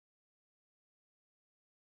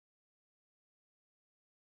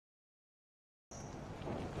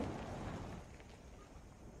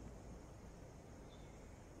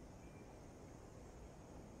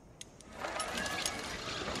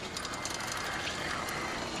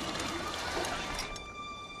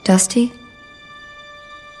Dusty?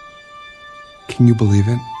 Can you believe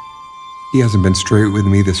it? He hasn't been straight with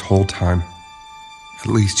me this whole time. At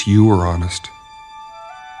least you were honest.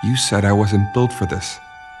 You said I wasn't built for this.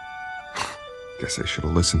 Guess I should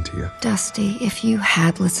have listened to you. Dusty, if you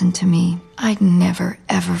had listened to me, I'd never,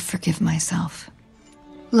 ever forgive myself.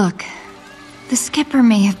 Look, the skipper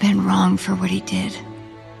may have been wrong for what he did,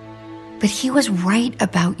 but he was right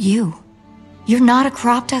about you. You're not a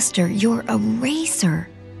crop duster, you're a racer.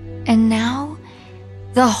 And now,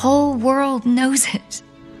 the whole world knows it.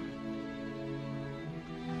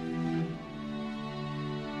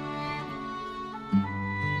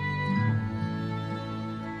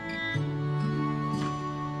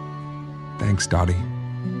 Thanks, Dottie.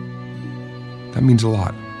 That means a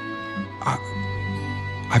lot.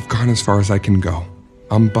 I've gone as far as I can go.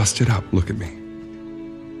 I'm busted up, look at me.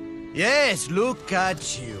 Yes, look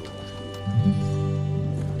at you.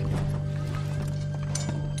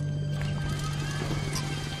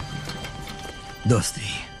 Dusty,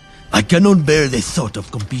 I cannot bear the thought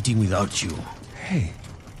of competing without you. Hey,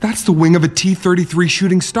 that's the wing of a T-33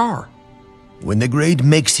 shooting star. When the great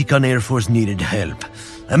Mexican Air Force needed help,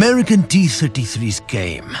 American T-33s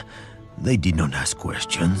came. They did not ask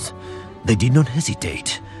questions. They did not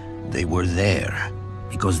hesitate. They were there,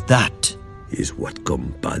 because that is what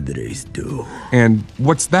compadres do. And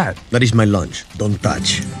what's that? That is my lunch. Don't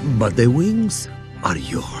touch. But the wings are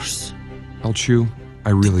yours. El Chew, I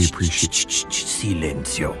really appreciate it.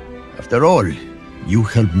 Silencio. After all, you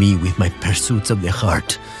helped me with my pursuits of the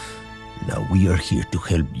heart. Now we are here to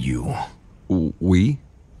help you. We?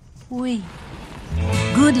 Oui.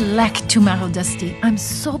 Good luck tomorrow, Dusty. I'm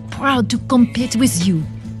so proud to compete with you.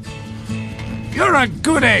 You're a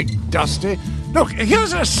good egg, Dusty. Look,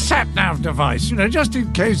 here's a sat-nav device, just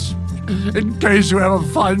in case you ever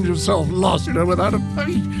find yourself lost, without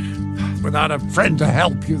a friend to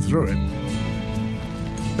help you through it.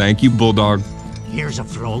 Thank you, Bulldog. Here's a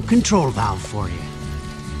flow control valve for you.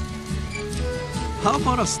 How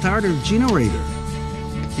about a starter generator?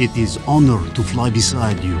 It is honor to fly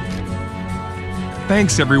beside you.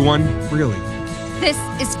 Thanks, everyone. Really. This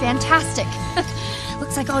is fantastic.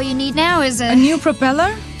 Looks like all you need now is a new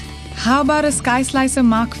propeller? How about a Sky Slicer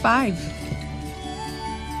Mark V?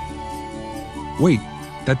 Wait,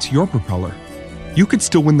 that's your propeller. You could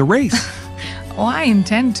still win the race. Oh, I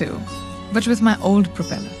intend to, but with my old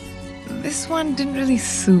propeller. This one didn't really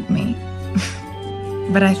suit me.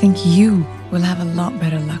 But I think you will have a lot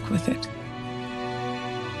better luck with it.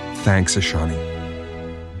 Thanks, Ashani.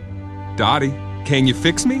 Dottie, can you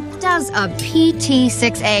fix me? Does a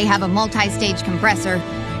PT-6A have a multi-stage compressor?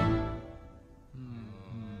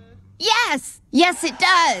 Yes! Yes, it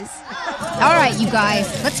does! All right, you guys,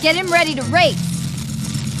 let's get him ready to race.